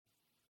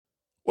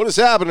What is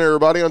happening,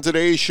 everybody? On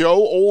today's show,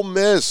 Ole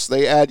Miss,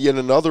 they add yet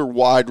another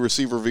wide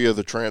receiver via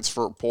the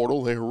transfer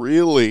portal. They're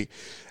really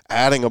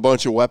adding a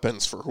bunch of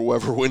weapons for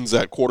whoever wins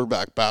that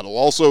quarterback battle.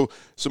 Also,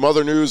 some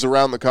other news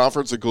around the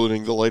conference,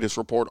 including the latest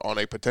report on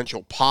a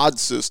potential pod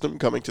system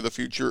coming to the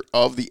future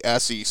of the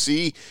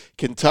SEC.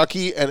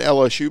 Kentucky and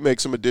LSU make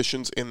some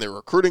additions in their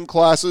recruiting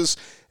classes.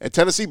 And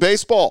Tennessee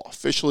baseball,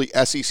 officially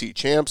SEC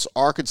champs.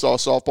 Arkansas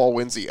softball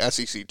wins the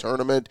SEC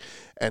tournament.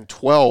 And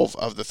 12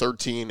 of the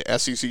 13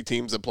 SEC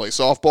teams that play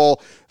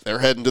softball, they're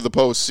heading to the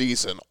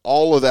postseason.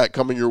 All of that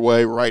coming your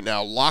way right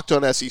now. Locked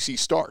on SEC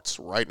starts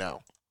right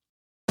now.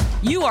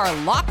 You are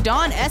Locked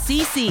On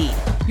SEC,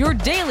 your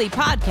daily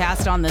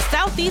podcast on the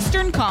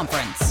Southeastern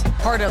Conference.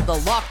 Part of the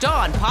Locked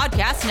On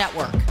Podcast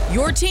Network,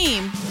 your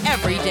team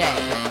every day.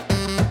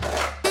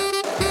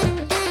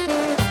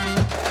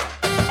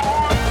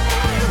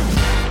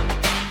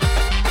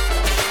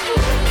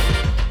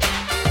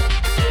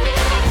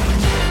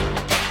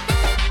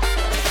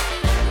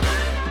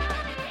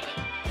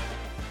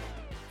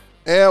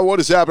 And what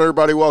is happening,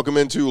 everybody? Welcome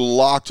into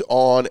Locked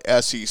On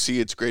SEC.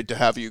 It's great to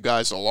have you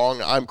guys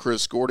along. I'm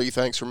Chris Gordy.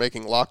 Thanks for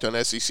making Locked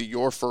On SEC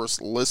your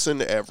first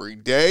listen every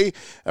day.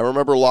 And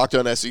remember, Locked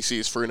On SEC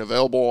is free and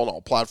available on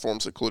all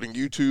platforms, including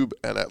YouTube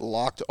and at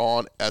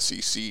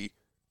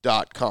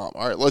LockedOnSEC.com.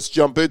 All right, let's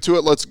jump into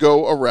it. Let's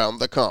go around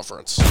the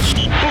conference.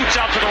 Boots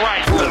out to the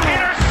right.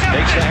 Intercepted.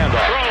 Takes the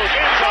handoff.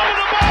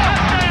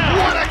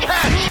 What a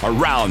catch.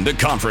 Around the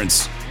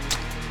conference.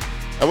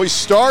 And we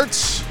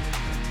start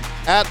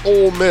at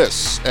Ole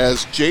Miss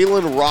as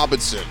Jalen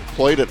Robinson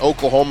played at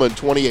Oklahoma in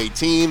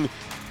 2018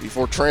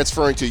 before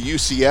transferring to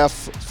UCF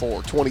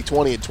for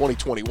 2020 and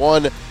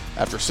 2021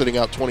 after sitting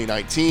out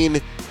 2019.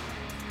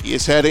 He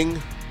is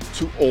heading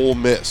to Ole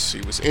Miss.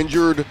 He was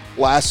injured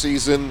last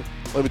season,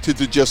 limited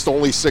to just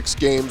only 6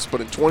 games,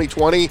 but in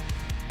 2020,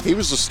 he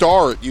was a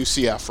star at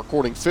UCF,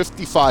 recording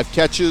 55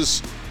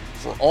 catches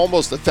for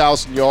almost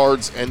 1,000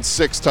 yards and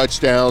 6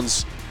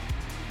 touchdowns.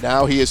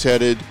 Now he is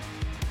headed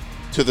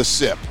to the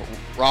SIP.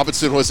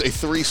 Robinson was a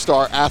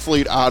 3-star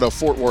athlete out of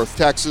Fort Worth,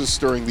 Texas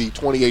during the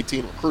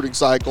 2018 recruiting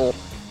cycle.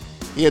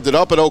 He ended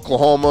up at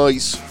Oklahoma.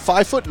 He's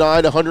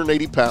 5'9",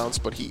 180 pounds,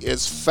 but he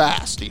is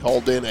fast. He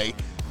hauled in a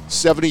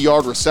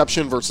 70-yard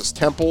reception versus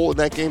Temple in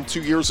that game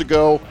 2 years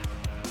ago.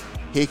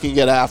 He can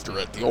get after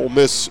it. The Ole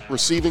Miss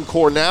receiving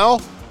core now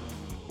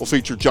will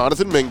feature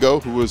Jonathan Mingo,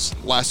 who was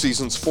last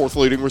season's 4th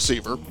leading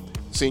receiver,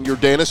 senior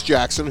Dennis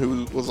Jackson,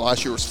 who was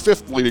last year's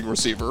 5th leading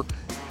receiver,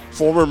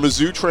 former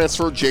Mizzou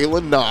transfer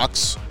Jalen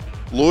Knox,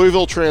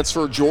 Louisville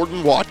transfer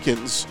Jordan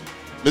Watkins,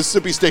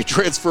 Mississippi State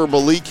transfer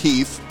Malik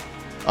Heath,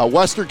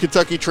 Western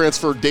Kentucky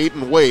transfer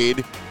Dayton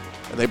Wade,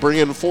 and they bring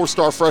in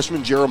 4-star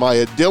freshman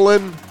Jeremiah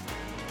Dillon,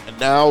 and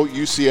now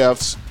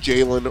UCF's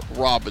Jalen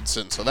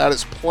Robinson. So that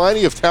is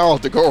plenty of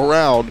talent to go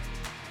around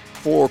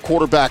for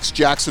quarterbacks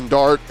Jackson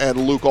Dart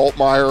and Luke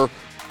Altmaier.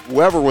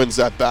 Whoever wins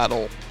that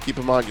battle, keep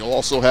in mind you'll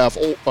also have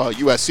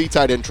USC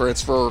tight end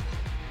transfer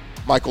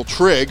Michael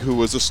Trigg, who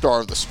was a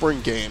star of the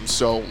spring game.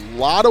 So a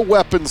lot of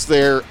weapons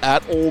there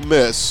at Ole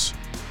Miss.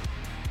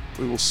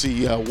 We will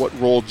see what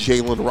role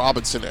Jalen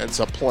Robinson ends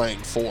up playing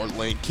for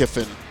Lane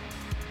Kiffin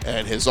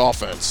and his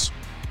offense.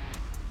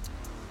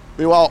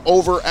 Meanwhile,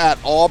 over at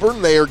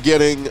Auburn, they are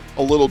getting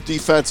a little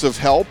defensive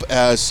help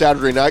as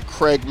Saturday night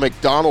Craig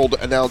McDonald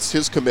announced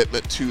his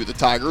commitment to the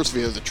Tigers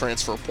via the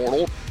transfer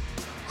portal.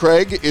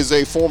 Craig is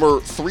a former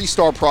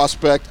 3-star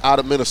prospect out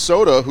of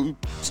Minnesota who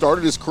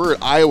started his career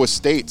at Iowa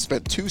State,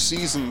 spent 2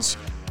 seasons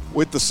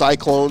with the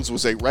Cyclones,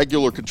 was a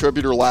regular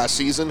contributor last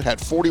season, had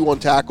 41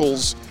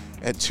 tackles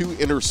and 2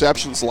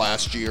 interceptions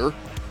last year.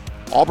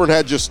 Auburn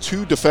had just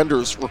 2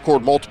 defenders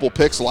record multiple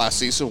picks last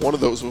season. One of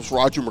those was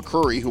Roger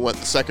McCurry, who went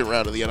the 2nd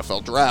round of the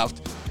NFL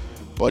draft.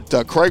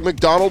 But Craig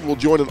McDonald will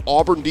join an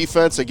Auburn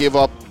defense that gave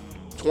up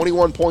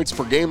 21 points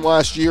per game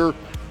last year,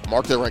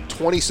 marked that ranked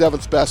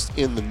 27th best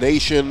in the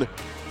nation.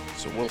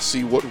 So we'll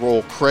see what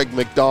role Craig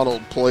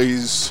McDonald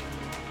plays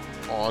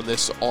on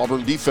this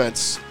Auburn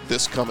defense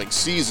this coming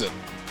season.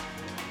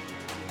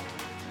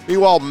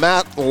 Meanwhile,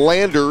 Matt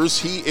Landers,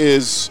 he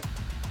is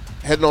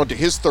heading on to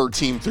his 3rd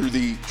team through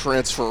the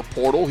transfer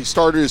portal. He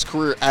started his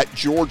career at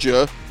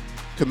Georgia,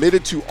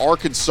 committed to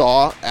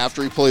Arkansas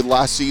after he played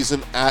last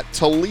season at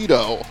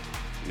Toledo.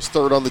 He was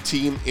 3rd on the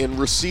team in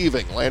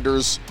receiving.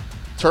 Landers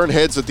turned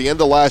heads at the end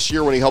of last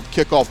year when he helped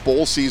kick off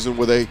bowl season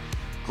with a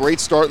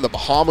great start in the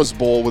Bahamas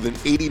Bowl with an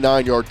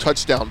 89-yard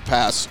touchdown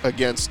pass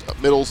against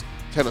Middle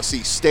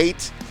Tennessee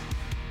State.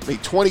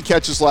 Made 20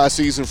 catches last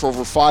season for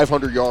over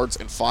 500 yards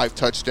and 5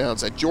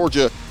 touchdowns. At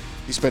Georgia,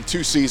 he spent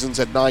 2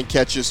 seasons at 9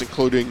 catches,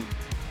 including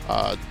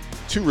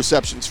 2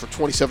 receptions for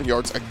 27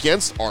 yards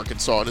against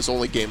Arkansas in his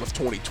only game of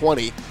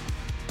 2020.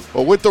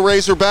 But with the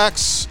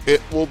Razorbacks,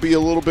 it will be a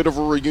little bit of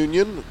a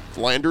reunion.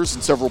 Landers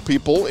and several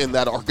people in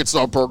that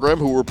Arkansas program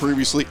who were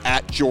previously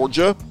at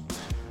Georgia.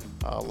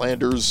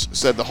 Landers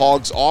said the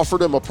Hogs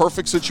offered him a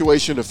perfect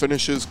situation to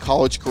finish his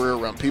college career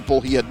around people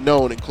he had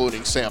known,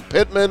 including Sam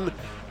Pittman,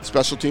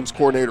 special teams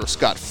coordinator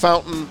Scott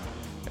Fountain,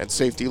 and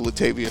safety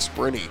Latavius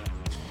Brinney.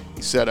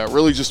 He said,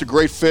 really just a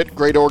great fit,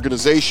 great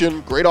organization,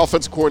 great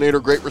offensive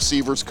coordinator, great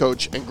receivers,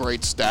 coach, and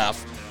great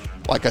staff.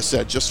 Like I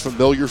said, just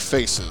familiar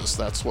faces.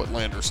 That's what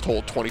Landers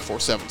told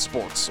 24/7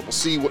 Sports. So we'll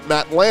see what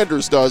Matt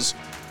Landers does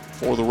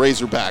for the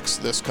Razorbacks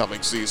this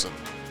coming season.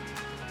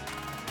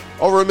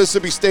 Over at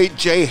Mississippi State,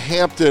 Jay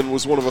Hampton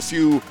was one of a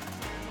few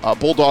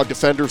Bulldog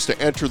defenders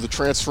to enter the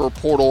transfer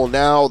portal.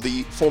 Now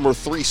the former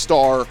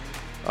three-star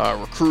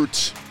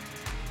recruit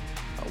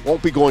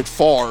won't be going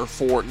far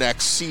for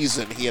next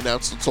season. He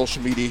announced on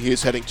social media he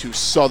is heading to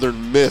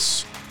Southern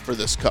Miss for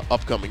this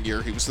upcoming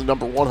year. He was the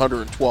number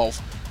 112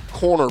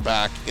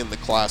 cornerback in the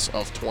class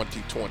of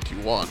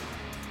 2021.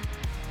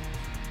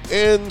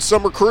 In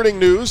some recruiting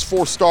news,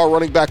 four-star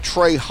running back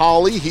Trey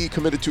Holly, he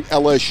committed to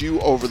LSU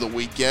over the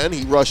weekend.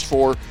 He rushed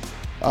for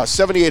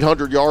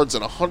 7,800 yards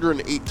and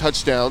 108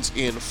 touchdowns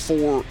in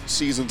 4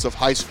 seasons of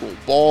high school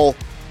ball.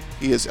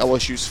 He is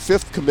LSU's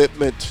 5th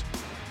commitment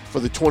for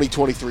the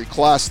 2023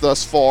 class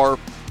thus far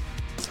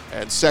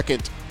and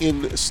 2nd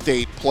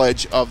in-state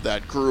pledge of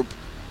that group.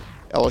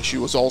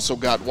 LSU has also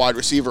got wide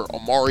receiver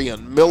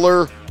Omarion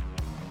Miller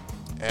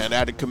and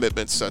added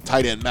commitments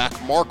tight end Mac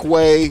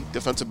Markway,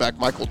 defensive back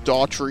Michael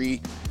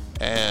Daughtry,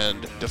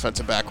 and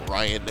defensive back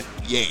Ryan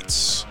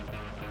Yates.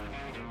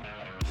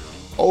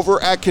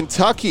 Over at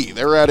Kentucky,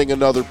 they're adding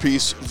another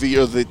piece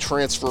via the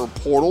transfer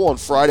portal. On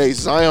Friday,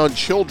 Zion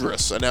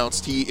Childress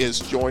announced he is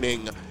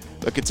joining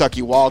the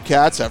Kentucky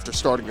Wildcats after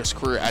starting his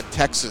career at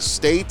Texas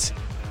State.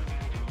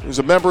 He was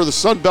a member of the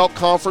Sun Belt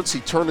Conference. He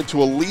turned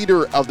into a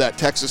leader of that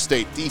Texas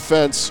State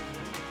defense.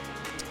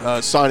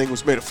 Signing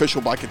was made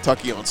official by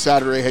Kentucky on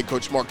Saturday. Head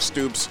coach Mark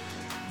Stoops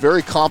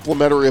very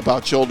complimentary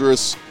about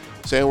Childress,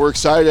 saying we're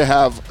excited to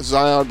have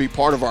Zion be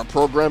part of our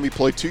program. He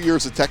played 2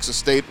 years at Texas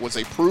State, was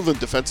a proven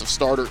defensive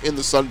starter in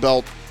the Sun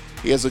Belt.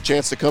 He has a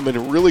chance to come in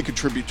and really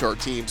contribute to our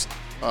team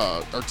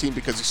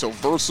because he's so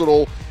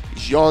versatile.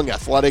 He's young,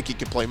 athletic. He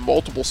can play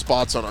multiple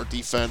spots on our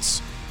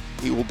defense.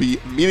 He will be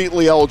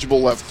immediately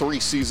eligible. Will have 3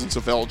 seasons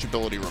of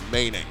eligibility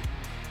remaining.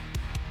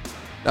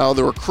 Now,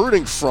 the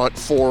recruiting front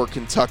for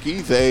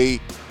Kentucky, they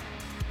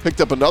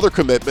picked up another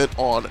commitment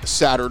on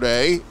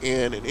Saturday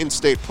in an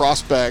in-state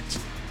prospect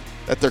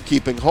that they're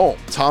keeping home.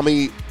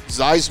 Tommy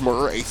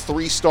Zeismer, a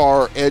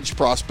 3-star edge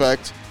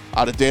prospect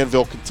out of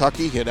Danville,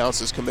 Kentucky. He announced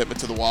his commitment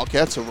to the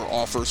Wildcats over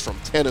offers from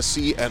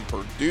Tennessee and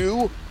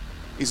Purdue.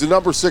 He's the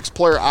number 6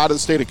 player out of the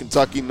state of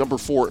Kentucky, number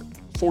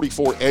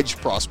 44 edge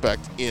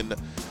prospect in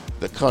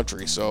the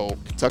country. So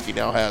Kentucky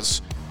now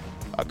has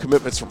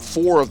commitments from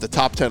 4 of the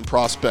top 10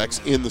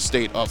 prospects in the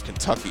state of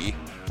Kentucky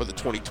for the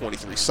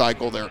 2023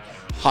 cycle. Their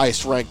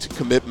highest-ranked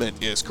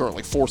commitment is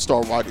currently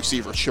 4-star wide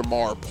receiver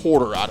Shamar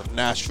Porter out of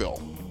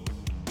Nashville.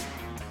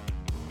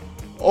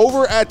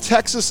 Over at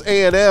Texas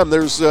A&M,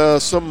 there's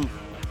some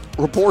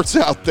reports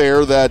out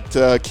there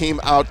that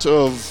came out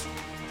of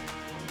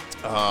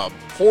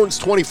Horns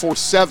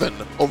 24/7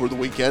 over the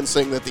weekend,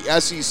 saying that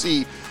the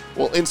SEC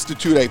will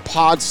institute a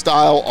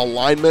pod-style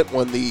alignment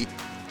when the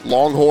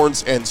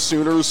Longhorns and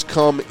Sooners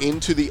come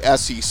into the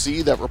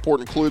SEC. That report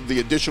included the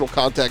additional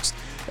context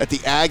that the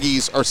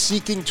Aggies are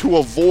seeking to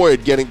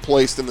avoid getting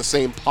placed in the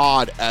same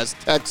pod as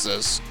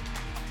Texas.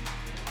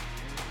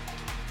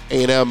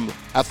 A&M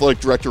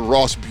Athletic Director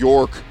Ross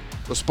Bjork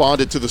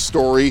responded to the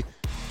story,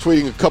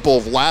 tweeting a couple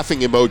of laughing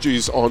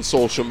emojis on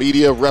social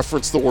media,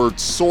 referenced the word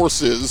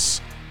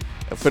sources,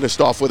 and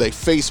finished off with a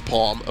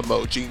facepalm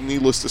emoji.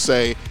 Needless to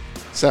say,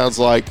 sounds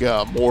like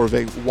more of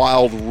a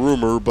wild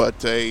rumor,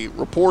 but a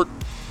report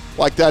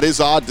like that is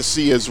odd to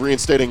see, as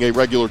reinstating a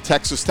regular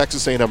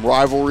Texas A&M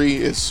rivalry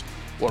is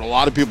what a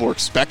lot of people are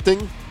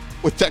expecting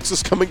with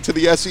Texas coming to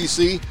the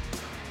SEC.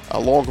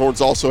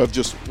 Longhorns also have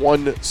just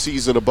 1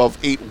 season above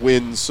 8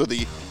 wins, so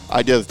the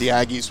idea that the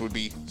Aggies would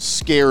be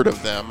scared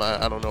of them,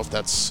 I don't know if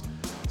that's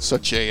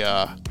such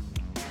a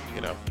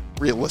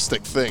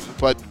realistic thing.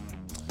 But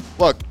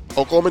look,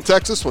 Oklahoma and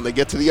Texas, when they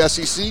get to the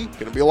SEC,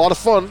 going to be a lot of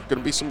fun. Going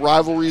to be some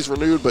rivalries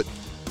renewed, but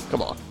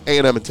come on,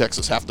 A&M and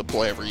Texas have to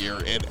play every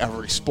year in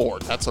every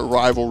sport. That's a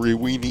rivalry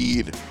we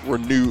need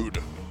renewed.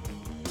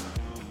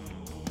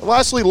 And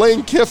lastly,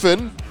 Lane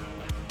Kiffin,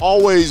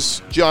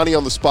 always Johnny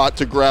on the spot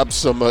to grab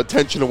some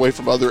attention away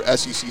from other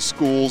SEC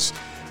schools.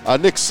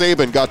 Nick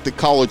Saban got the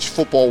college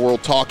football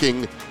world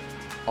talking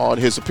on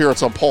his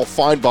appearance on Paul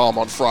Feinbaum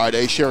on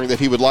Friday, sharing that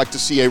he would like to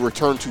see a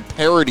return to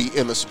parity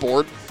in the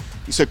sport.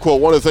 He said,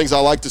 quote, "One of the things I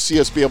like to see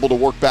us be able to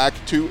work back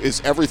to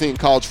is everything in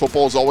college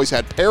football has always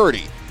had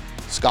parity.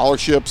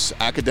 Scholarships,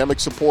 academic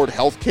support,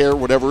 healthcare,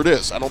 whatever it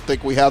is. I don't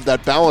think we have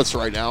that balance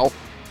right now,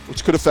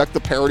 which could affect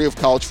the parity of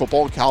college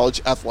football and college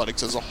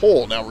athletics as a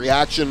whole." Now,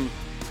 reaction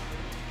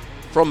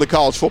from the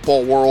college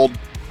football world,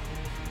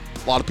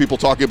 a lot of people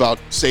talking about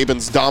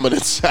Saban's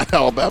dominance at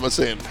Alabama,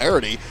 saying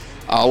parity.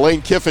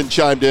 Lane Kiffin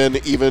chimed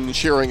in, even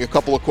sharing a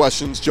couple of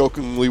questions,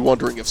 jokingly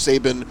wondering if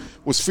Saban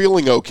was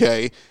feeling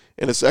okay.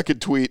 In a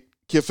second tweet,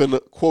 Kiffin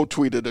quote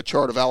tweeted a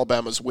chart of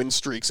Alabama's win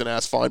streaks and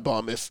asked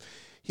Feinbaum if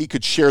he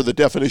could share the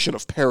definition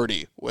of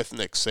parity with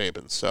Nick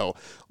Saban. So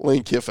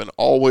Lane Kiffin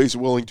always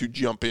willing to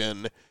jump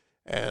in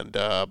and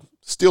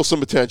steal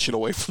some attention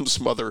away from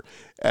some other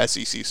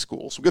SEC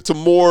schools. We'll get to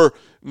more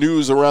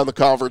news around the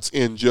conference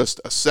in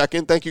just a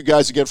second. Thank you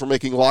guys again for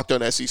making Locked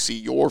On SEC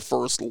your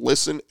first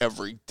listen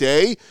every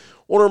day. I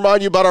want to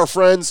remind you about our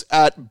friends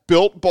at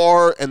Built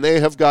Bar, and they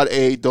have got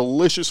a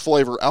delicious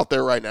flavor out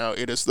there right now.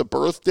 It is the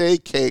birthday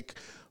cake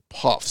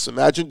puffs.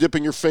 Imagine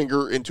dipping your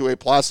finger into a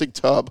plastic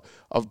tub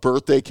of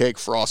birthday cake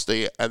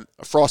frosting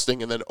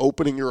and then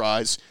opening your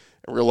eyes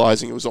and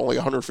realizing it was only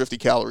 150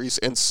 calories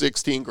and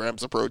 16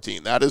 grams of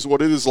protein. That is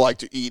what it is like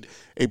to eat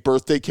a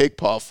birthday cake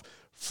puff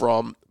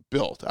from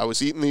Built. I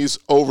was eating these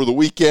over the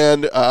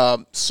weekend.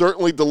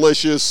 Certainly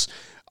delicious.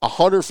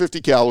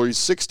 150 calories,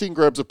 16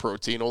 grams of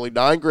protein, only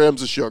 9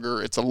 grams of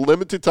sugar. It's a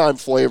limited time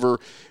flavor.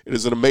 It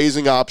is an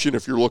amazing option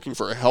if you're looking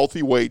for a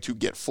healthy way to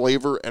get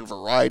flavor and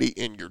variety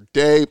in your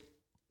day.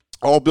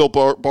 All Built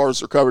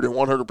bars are covered in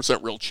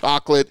 100% real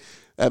chocolate.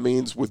 That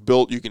means with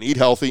Built, you can eat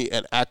healthy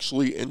and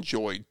actually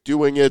enjoy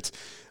doing it.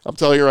 I'm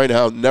telling you right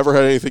now, never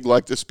had anything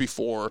like this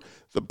before.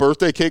 The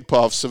birthday cake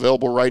puffs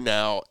available right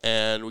now,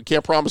 and we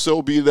can't promise it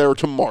will be there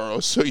tomorrow,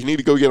 so you need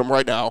to go get them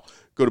right now.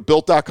 Go to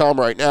Built.com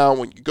right now.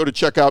 When you go to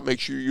checkout, make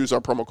sure you use our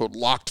promo code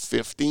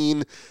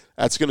LOCKED15.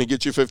 That's going to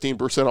get you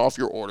 15% off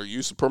your order.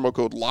 Use the promo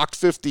code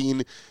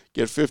LOCKED15.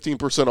 Get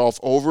 15% off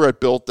over at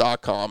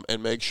Built.com,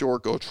 and make sure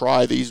go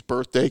try these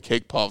birthday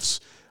cake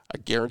puffs. I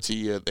guarantee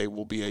you they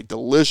will be a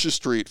delicious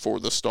treat for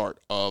the start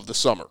of the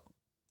summer.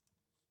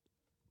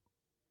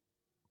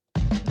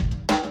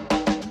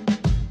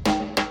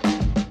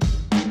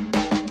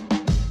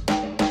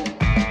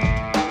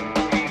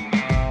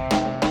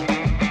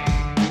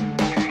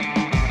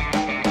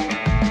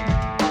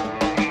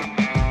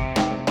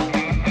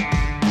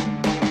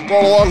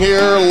 All along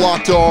here,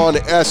 Locked On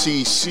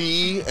SEC,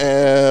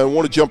 and I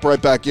want to jump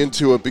right back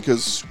into it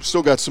because we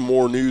still got some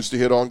more news to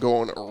hit on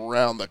going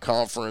around the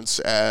conference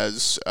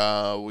as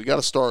we got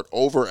to start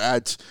over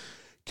at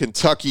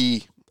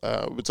Kentucky.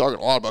 We've been talking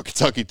a lot about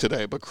Kentucky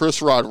today, but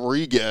Chris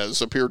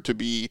Rodriguez appeared to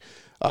be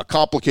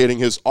complicating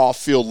his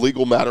off-field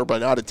legal matter by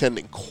not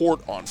attending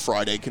court on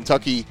Friday.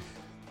 Kentucky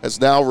has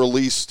now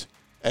released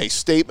a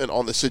statement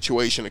on the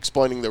situation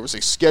explaining there was a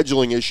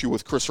scheduling issue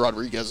with Chris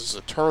Rodriguez's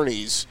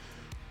attorneys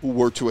who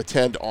were to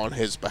attend on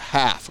his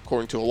behalf.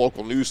 According to a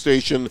local news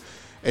station,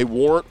 a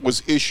warrant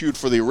was issued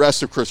for the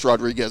arrest of Chris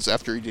Rodriguez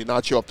after he did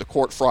not show up to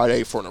court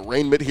Friday for an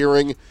arraignment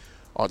hearing.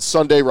 On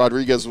Sunday,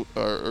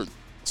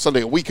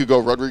 Sunday a week ago,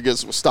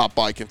 Rodriguez was stopped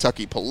by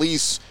Kentucky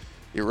police.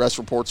 The arrest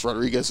reports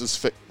Rodriguez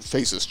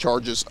faces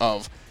charges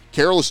of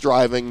careless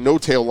driving, no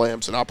tail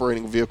lamps, and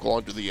operating a vehicle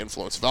under the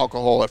influence of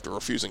alcohol after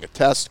refusing a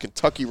test.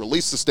 Kentucky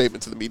released a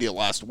statement to the media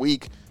last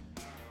week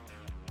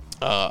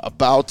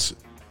about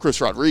Chris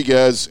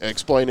Rodriguez,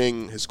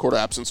 explaining his court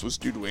absence was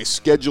due to a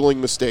scheduling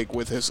mistake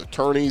with his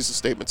attorneys. The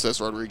statement says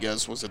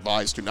Rodriguez was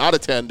advised to not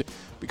attend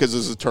because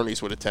his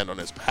attorneys would attend on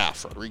his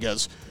behalf.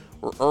 Rodriguez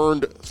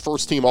earned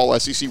first-team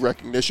All-SEC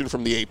recognition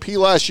from the AP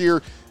last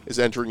year, is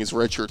entering his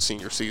redshirt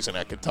senior season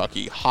at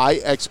Kentucky. High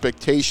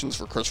expectations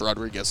for Chris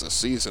Rodriguez this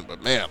season,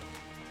 but man,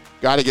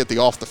 got to get the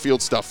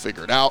off-the-field stuff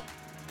figured out.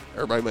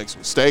 Everybody makes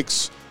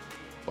mistakes,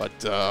 but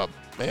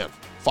man,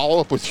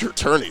 follow up with your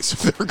attorneys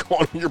if they're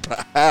going on your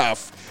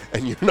behalf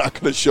and you're not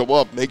going to show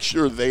up. Make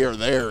sure they are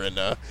there and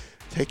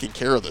taking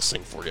care of this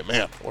thing for you.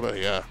 Man, what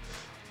a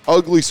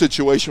ugly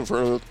situation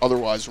for an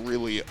otherwise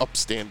really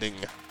upstanding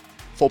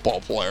football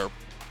player.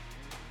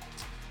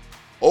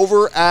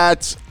 Over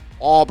at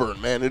Auburn,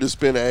 man, it has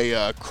been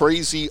a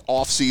crazy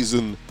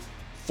offseason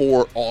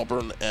for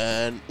Auburn.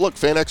 And look,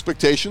 fan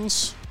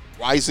expectations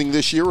rising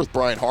this year with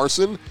Brian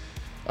Harsin.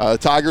 The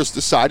Tigers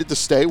decided to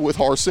stay with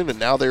Harsin, and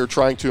now they are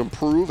trying to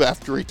improve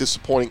after a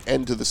disappointing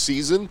end to the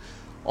season.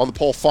 On the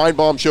Paul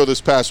Feinbaum show this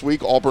past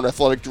week, Auburn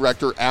Athletic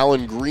Director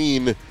Alan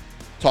Green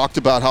talked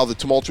about how the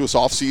tumultuous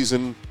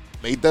offseason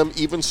made them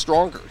even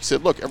stronger. He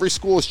said, look, every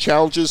school has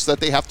challenges that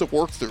they have to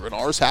work through, and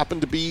ours happened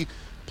to be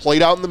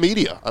played out in the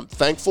media. I'm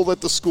thankful that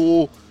the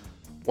school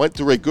went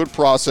through a good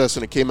process,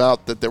 and it came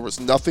out that there was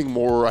nothing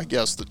more, I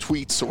guess, the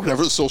tweets or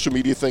whatever the social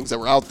media things that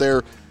were out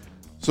there.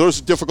 So those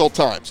are difficult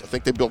times. I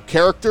think they built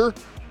character.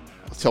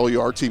 I'll tell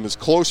you, our team is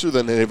closer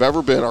than they've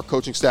ever been. Our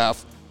coaching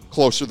staff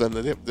closer than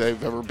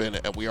they've ever been,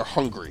 and we are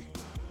hungry.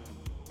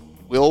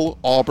 Will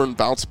Auburn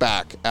bounce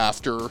back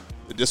after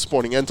the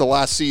disappointing end to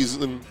last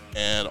season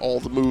and all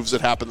the moves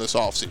that happened this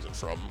offseason,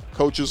 from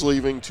coaches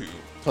leaving to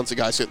tons of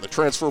guys hitting the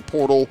transfer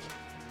portal?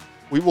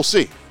 We will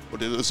see.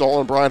 But it is all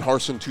on Brian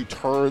Harsin to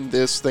turn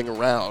this thing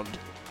around.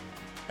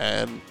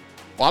 And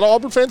a lot of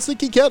Auburn fans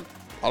think he can.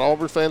 A lot of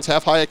Auburn fans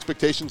have high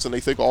expectations, and they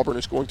think Auburn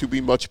is going to be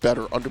much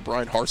better under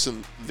Brian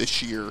Harsin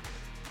this year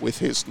with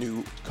his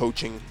new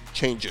coaching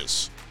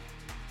changes.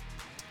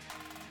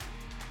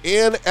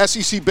 In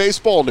SEC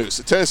baseball news,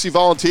 the Tennessee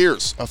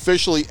Volunteers,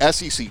 officially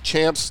SEC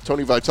champs.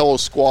 Tony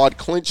Vitello's squad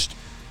clinched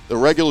the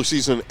regular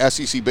season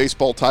SEC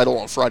baseball title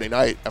on Friday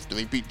night after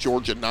they beat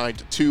Georgia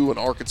 9-2 and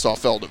Arkansas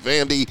fell to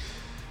Vandy.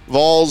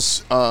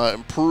 Vols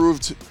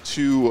improved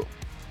to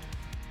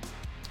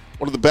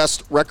one of the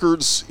best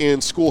records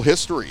in school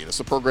history. It's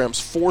the program's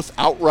fourth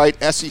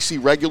outright SEC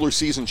regular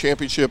season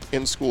championship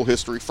in school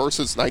history, first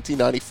since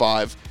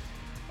 1995.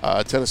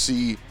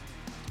 Tennessee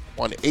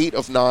won 8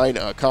 of 9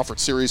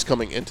 conference series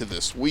coming into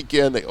this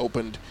weekend. They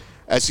opened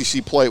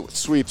SEC play with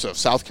sweeps of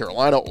South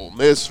Carolina, Ole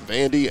Miss,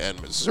 Vandy,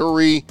 and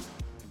Missouri.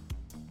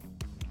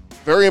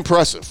 Very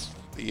impressive.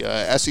 The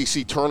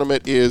SEC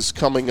tournament is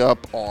coming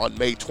up on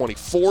May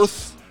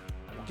 24th.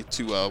 We'll get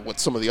to what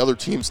some of the other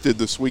teams did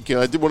this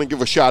weekend. I did want to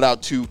give a shout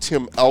out to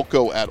Tim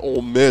Elko at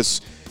Ole Miss.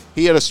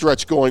 He had a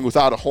stretch going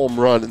without a home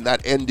run, and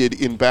that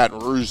ended in Baton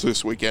Rouge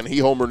this weekend. He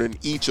homered in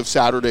each of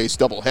Saturday's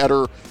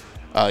doubleheader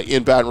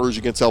in Baton Rouge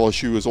against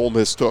LSU as Ole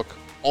Miss took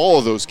all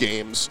of those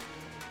games.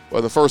 Well,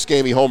 in the first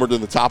game, he homered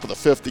in the top of the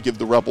fifth to give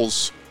the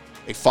Rebels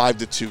a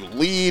 5-2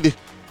 lead.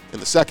 In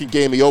the second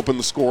game, he opened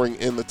the scoring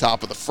in the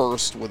top of the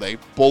first with a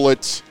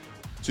bullet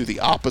to the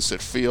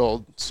opposite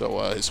field. So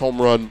his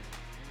home run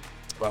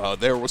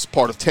there was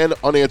part of 10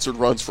 unanswered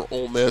runs for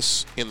Ole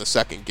Miss in the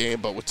second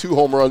game. But with 2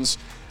 home runs,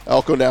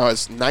 Elko now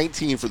has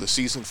 19 for the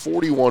season,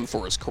 41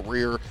 for his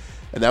career,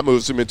 and that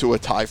moves him into a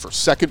tie for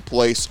second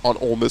place on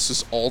Ole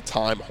Miss's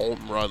all-time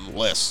home run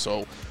list.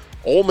 So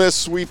Ole Miss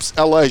sweeps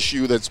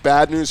LSU. That's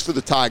bad news for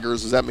the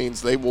Tigers, as that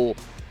means they will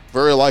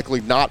very likely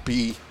not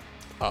be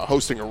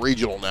hosting a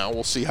regional now.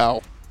 We'll see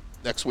how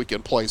next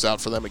weekend plays out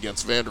for them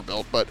against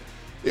Vanderbilt. But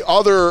the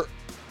other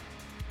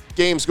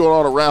games going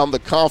on around the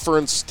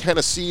conference,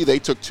 Tennessee, they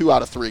took 2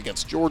 out of 3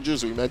 against Georgia.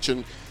 As we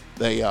mentioned,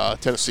 they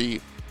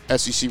Tennessee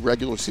SEC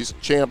regular season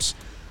champs.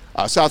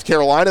 South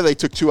Carolina, they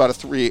took 2 out of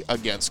 3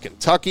 against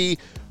Kentucky.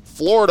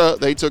 Florida,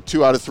 they took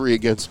 2 out of 3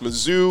 against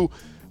Mizzou.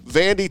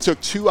 Vandy took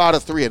 2 out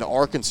of 3 in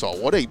Arkansas.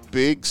 What a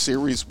big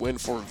series win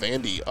for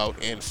Vandy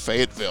out in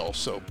Fayetteville.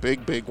 So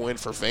big win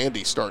for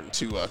Vandy, starting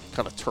to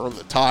kind of turn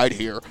the tide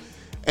here.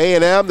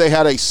 A&M, they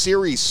had a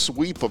series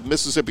sweep of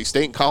Mississippi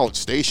State and College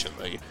Station.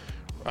 They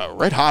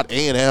red-hot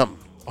A&M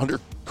under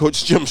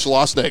Coach Jim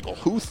Schlossnagle.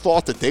 Who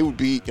thought that they would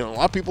be, a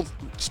lot of people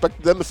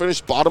expected them to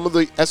finish bottom of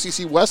the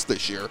SEC West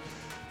this year.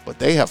 But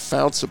they have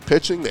found some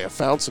pitching, they have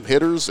found some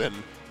hitters, and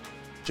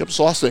Jim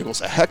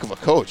Schlossnagle's a heck of a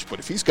coach. But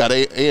if he's got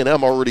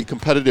A&M already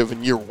competitive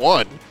in year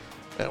one,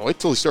 wait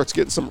till he starts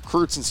getting some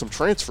recruits and some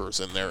transfers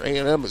in there.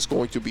 A&M is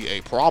going to be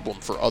a problem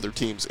for other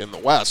teams in the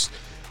West.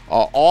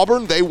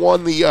 Auburn, they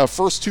won the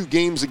first 2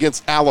 games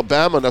against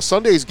Alabama. Now,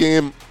 Sunday's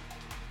game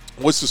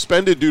was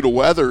suspended due to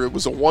weather. It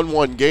was a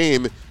 1-1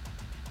 game.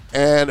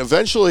 And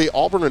eventually,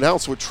 Auburn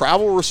announced with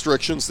travel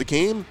restrictions, the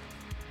game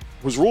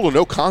was ruled a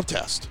no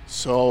contest.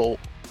 So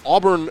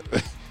Auburn,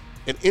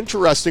 an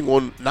interesting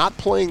one, not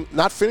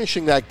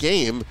finishing that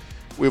game.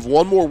 We have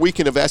one more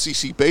weekend of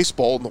SEC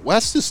baseball, and the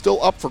West is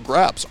still up for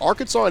grabs.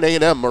 Arkansas and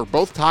A&M are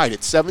both tied at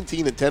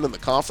 17-10 in the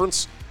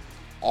conference.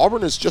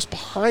 Auburn is just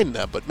behind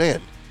them, but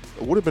man,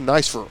 it would have been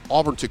nice for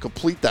Auburn to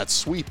complete that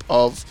sweep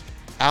of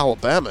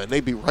Alabama, and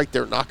they'd be right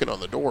there knocking on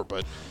the door,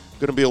 but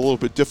going to be a little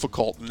bit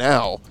difficult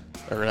now.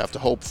 They're going to have to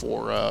hope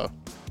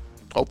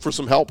for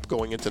some help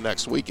going into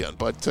next weekend.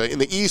 But in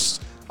the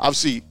East,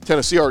 obviously,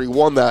 Tennessee already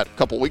won that a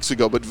couple weeks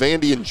ago, but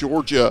Vandy and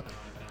Georgia,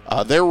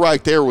 they're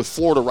right there with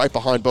Florida right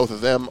behind both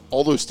of them.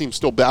 All those teams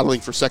still battling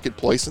for second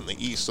place in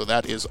the East, so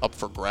that is up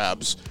for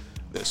grabs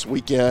this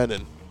weekend.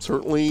 And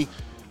certainly,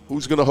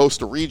 who's going to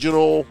host a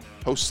regional,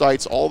 host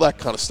sites, all that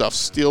kind of stuff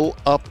still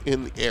up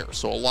in the air.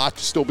 So a lot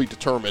to still be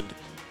determined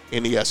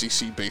in the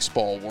SEC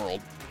baseball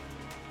world.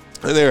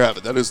 And there you have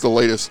it. That is the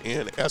latest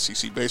in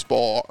SEC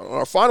baseball. In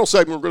our final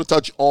segment, we're going to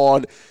touch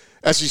on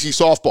SEC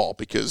softball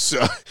because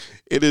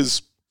it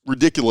is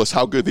ridiculous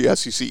how good the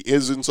SEC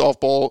is in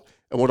softball.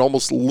 And when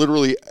almost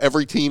literally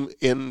every team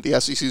in the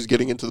SEC is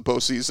getting into the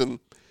postseason,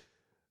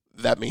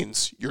 that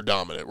means you're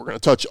dominant. We're going to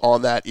touch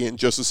on that in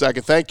just a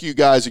second. Thank you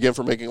guys again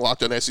for making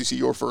Locked On SEC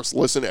your first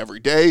listen every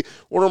day. I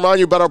want to remind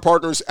you about our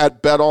partners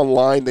at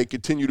BetOnline. They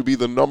continue to be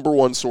the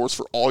 #1 source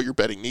for all your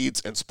betting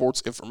needs and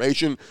sports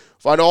information.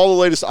 Find all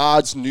the latest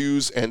odds,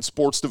 news, and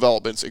sports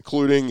developments,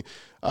 including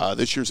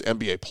this year's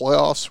NBA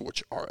playoffs,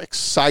 which are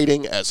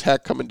exciting as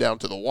heck, coming down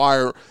to the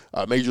wire.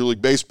 Major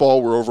League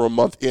Baseball, we're over a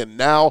month in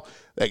now.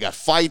 They got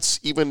fights,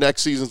 even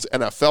next season's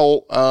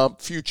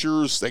NFL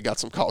futures. They got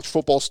some college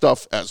football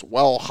stuff as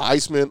well,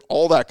 Heisman,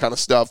 all that kind of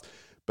stuff.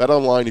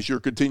 BetOnline is your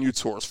continued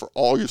source for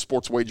all your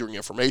sports wagering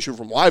information,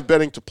 from live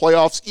betting to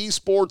playoffs,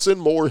 esports,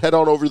 and more. Head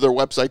on over to their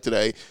website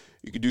today.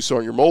 You can do so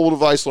on your mobile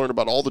device, learn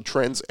about all the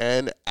trends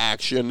and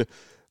action.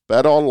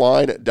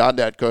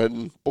 BetOnline.net. Go ahead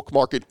and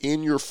bookmark it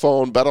in your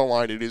phone.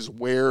 BetOnline, it is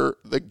where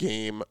the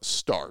game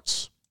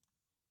starts.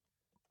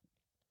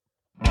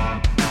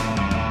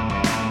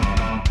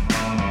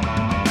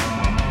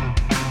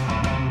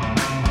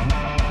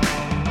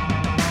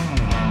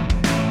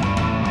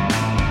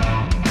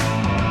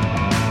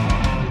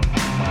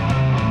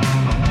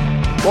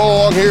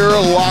 Well, along here,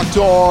 Locked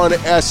On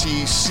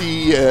SEC,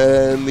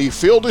 and the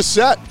field is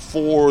set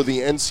for the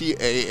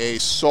NCAA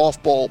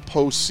softball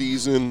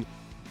postseason.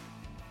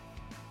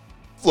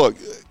 Look,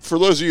 for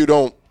those of you who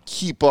don't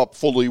keep up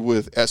fully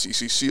with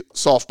SEC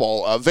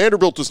softball,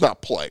 Vanderbilt does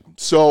not play.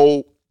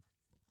 So,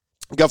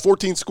 we've got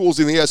 14 schools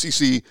in the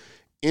SEC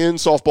In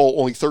softball,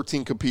 only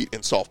 13 compete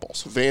in softball,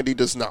 so Vandy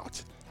does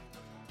not.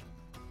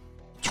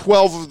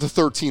 12 of the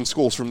 13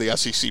 schools from the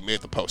SEC made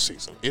the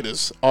postseason. It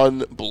is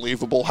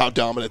unbelievable how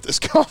dominant this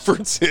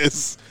conference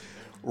is.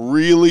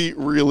 Really,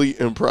 really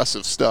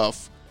impressive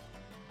stuff.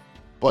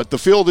 But the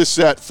field is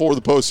set for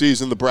the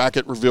postseason. The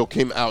bracket reveal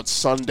came out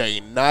Sunday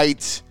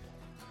night.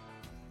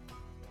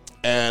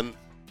 And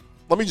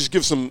let me just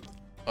give some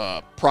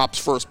props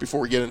first before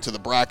we get into the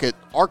bracket.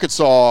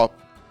 Arkansas,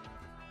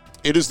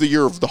 it is the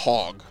year of the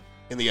hog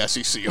in the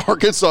SEC.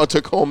 Arkansas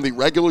took home the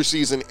regular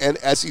season and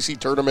SEC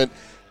tournament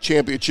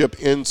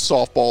championship in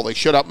softball. They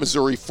shut out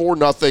Missouri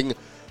 4-0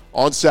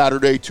 on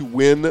Saturday to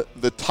win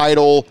the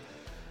title.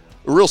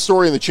 The real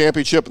story in the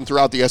championship and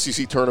throughout the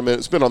SEC tournament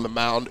has been on the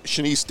mound.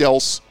 Shanice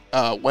Dels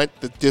went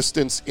the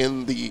distance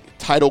in the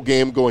title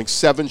game, going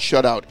 7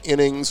 shutout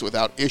innings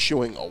without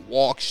issuing a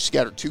walk. She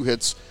scattered 2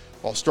 hits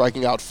while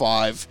striking out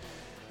 5.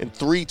 In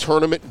 3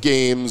 tournament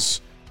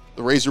games,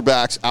 the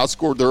Razorbacks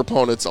outscored their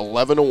opponents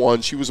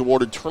 11-1. She was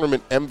awarded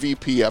tournament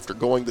MVP after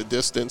going the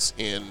distance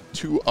in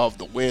 2 of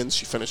the wins.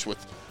 She finished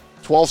with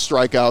 12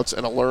 strikeouts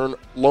and a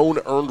lone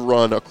earned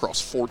run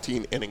across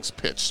 14 innings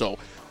pitched. So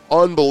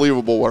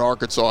unbelievable what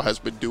Arkansas has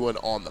been doing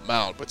on the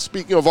mound. But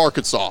speaking of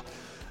Arkansas,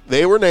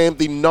 they were named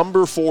the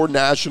number 4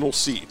 national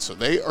seed. So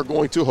they are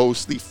going to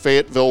host the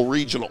Fayetteville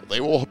Regional. They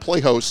will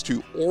play host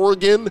to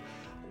Oregon,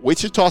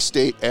 Wichita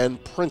State,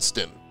 and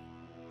Princeton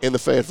in the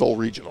Fayetteville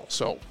Regional.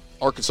 So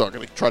Arkansas are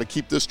going to try to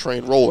keep this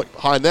train rolling.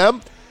 Behind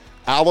them,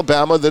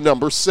 Alabama, the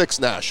number 6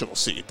 national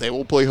seed. They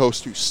will play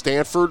host to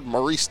Stanford,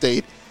 Murray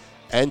State,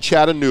 and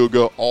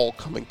Chattanooga, all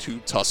coming to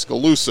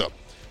Tuscaloosa.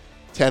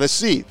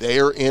 Tennessee, they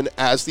are in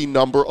as the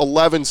number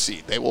 11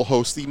 seed. They will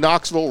host the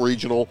Knoxville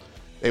Regional.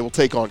 They will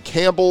take on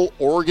Campbell,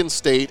 Oregon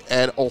State,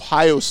 and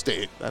Ohio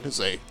State. That is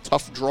a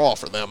tough draw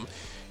for them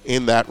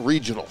in that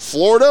regional.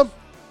 Florida,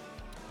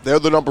 they're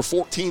the number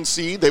 14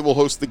 seed. They will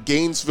host the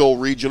Gainesville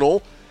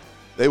Regional.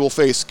 They will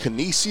face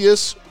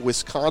Canisius,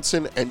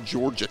 Wisconsin, and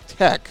Georgia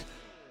Tech.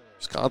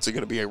 Wisconsin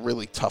going to be a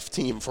really tough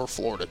team for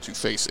Florida to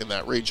face in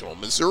that regional.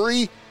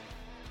 Missouri,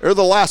 they're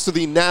the last of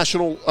the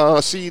national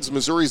seeds.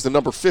 Missouri is the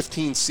number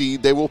 15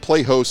 seed. They will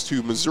play host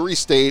to Missouri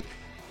State,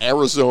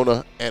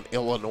 Arizona, and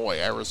Illinois.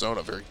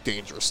 Arizona, a very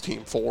dangerous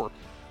team for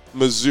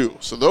Mizzou.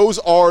 So those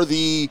are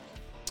the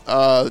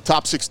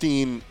top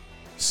 16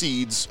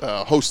 seeds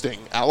hosting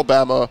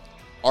Alabama,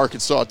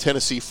 Arkansas,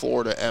 Tennessee,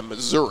 Florida, and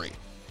Missouri.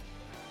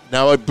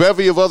 Now, a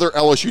bevy of other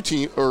LSU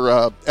team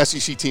or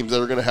SEC teams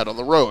that are going to head on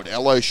the road.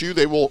 LSU,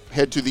 they will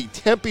head to the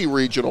Tempe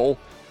Regional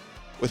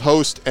with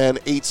host and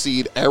 8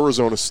 seed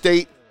Arizona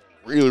State.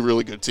 Really,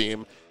 really good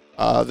team.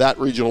 That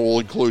regional will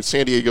include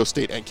San Diego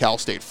State and Cal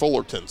State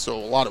Fullerton. So a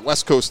lot of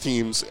West Coast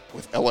teams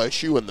with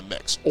LSU in the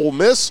mix. Ole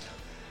Miss,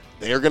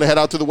 they are going to head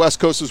out to the West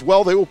Coast as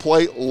well. They will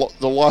play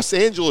the Los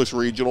Angeles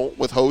Regional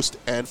with host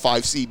and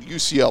 5 seed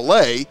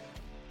UCLA,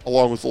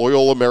 along with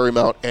Loyola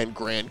Marymount and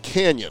Grand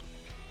Canyon.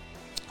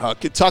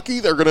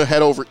 Kentucky, they're going to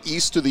head over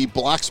east to the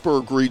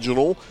Blacksburg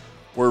Regional,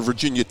 where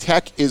Virginia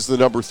Tech is the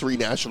number 3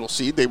 national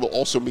seed. They will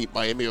also meet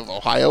Miami of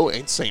Ohio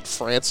and St.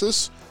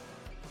 Francis.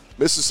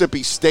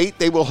 Mississippi State,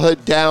 they will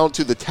head down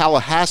to the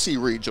Tallahassee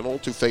Regional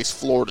to face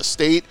Florida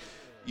State,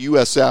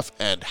 USF,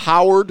 and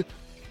Howard.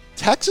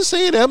 Texas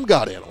A&M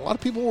got in. A lot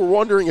of people were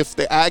wondering if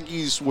the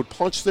Aggies would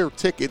punch their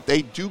ticket.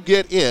 They do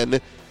get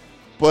in,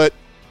 but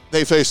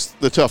they face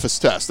the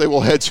toughest test. They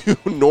will head to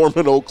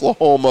Norman,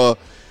 Oklahoma,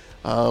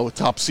 with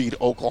top seed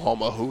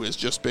Oklahoma, who has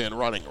just been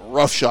running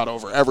roughshod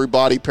over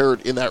everybody, paired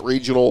in that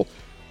regional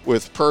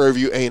with Prairie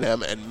View,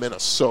 A&M, and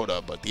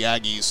Minnesota. But the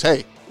Aggies,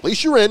 hey, at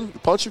least you're in. You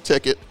punch your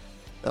ticket.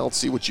 Now let's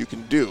see what you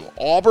can do.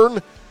 Auburn,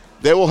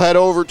 they will head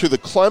over to the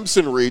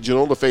Clemson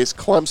Regional to face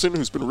Clemson,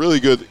 who's been really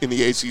good in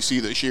the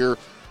ACC this year.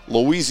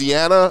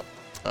 Louisiana,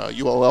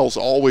 ULL's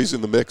always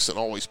in the mix and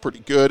always pretty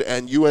good.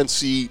 And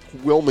UNC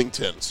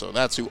Wilmington. So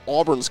that's who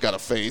Auburn's got to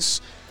face.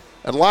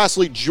 And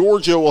lastly,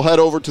 Georgia will head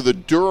over to the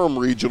Durham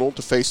Regional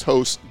to face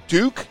host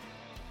Duke,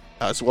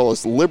 as well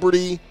as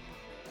Liberty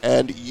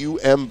and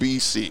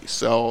UMBC.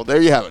 So there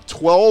you have it.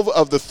 12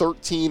 of the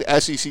 13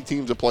 SEC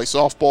teams that play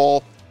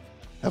softball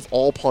have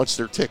all punched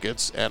their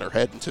tickets and are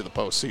heading to the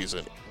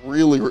postseason.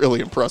 Really,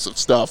 really impressive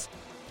stuff.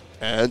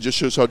 And just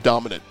shows how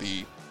dominant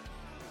the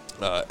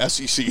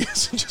SEC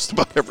is in just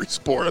about every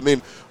sport. I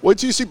mean, wait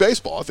till you see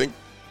baseball. I think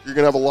you're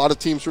going to have a lot of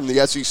teams from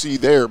the SEC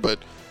there, but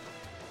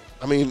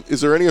I mean, is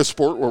there any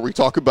sport where we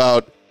talk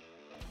about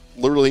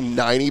literally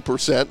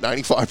 90%,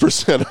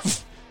 95%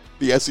 of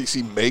the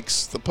SEC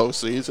makes the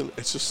postseason?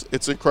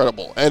 It's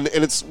incredible. And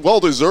it's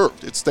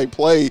well-deserved. They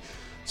play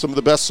some of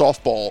the best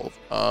softball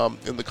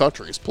in the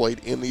country. It's played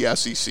in the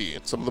SEC.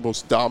 And some of the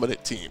most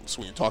dominant teams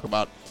when you talk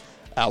about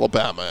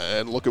Alabama.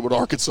 And look at what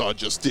Arkansas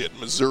just did.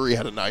 Missouri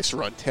had a nice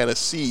run.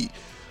 Tennessee,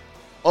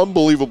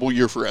 unbelievable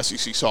year for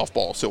SEC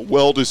softball. So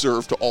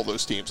well-deserved to all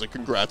those teams. And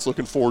congrats.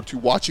 Looking forward to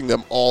watching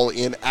them all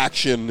in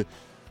action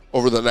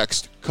over the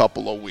next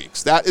couple of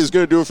weeks. That is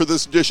going to do it for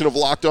this edition of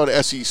Locked On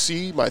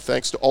SEC. My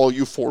thanks to all of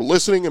you for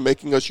listening and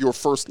making us your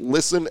first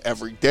listen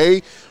every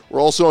day.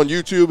 We're also on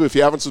YouTube. If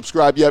you haven't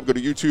subscribed yet, go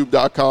to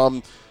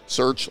youtube.com/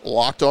 Search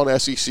Locked On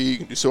SEC. You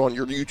can do so on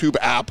your YouTube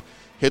app.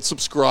 Hit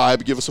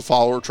subscribe. Give us a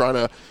follow. We're trying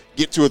to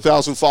get to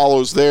 1,000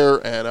 follows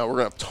there, and we're going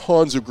to have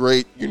tons of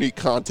great, unique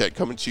content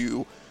coming to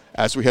you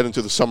as we head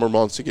into the summer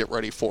months to get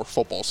ready for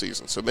football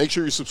season. So make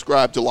sure you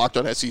subscribe to Locked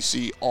On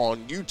SEC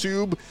on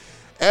YouTube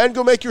and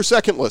go make your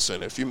second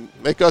listen. If you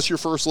make us your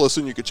first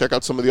listen, you can check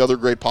out some of the other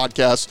great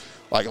podcasts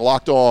like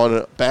Locked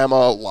On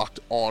Bama, Locked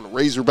On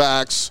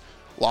Razorbacks,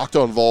 Locked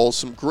On Vols,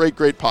 some great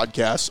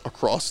podcasts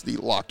across the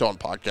Locked On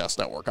Podcast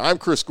Network. I'm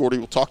Chris Gordy.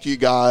 We'll talk to you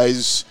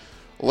guys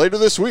later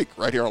this week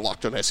right here on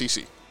Locked On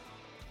SEC.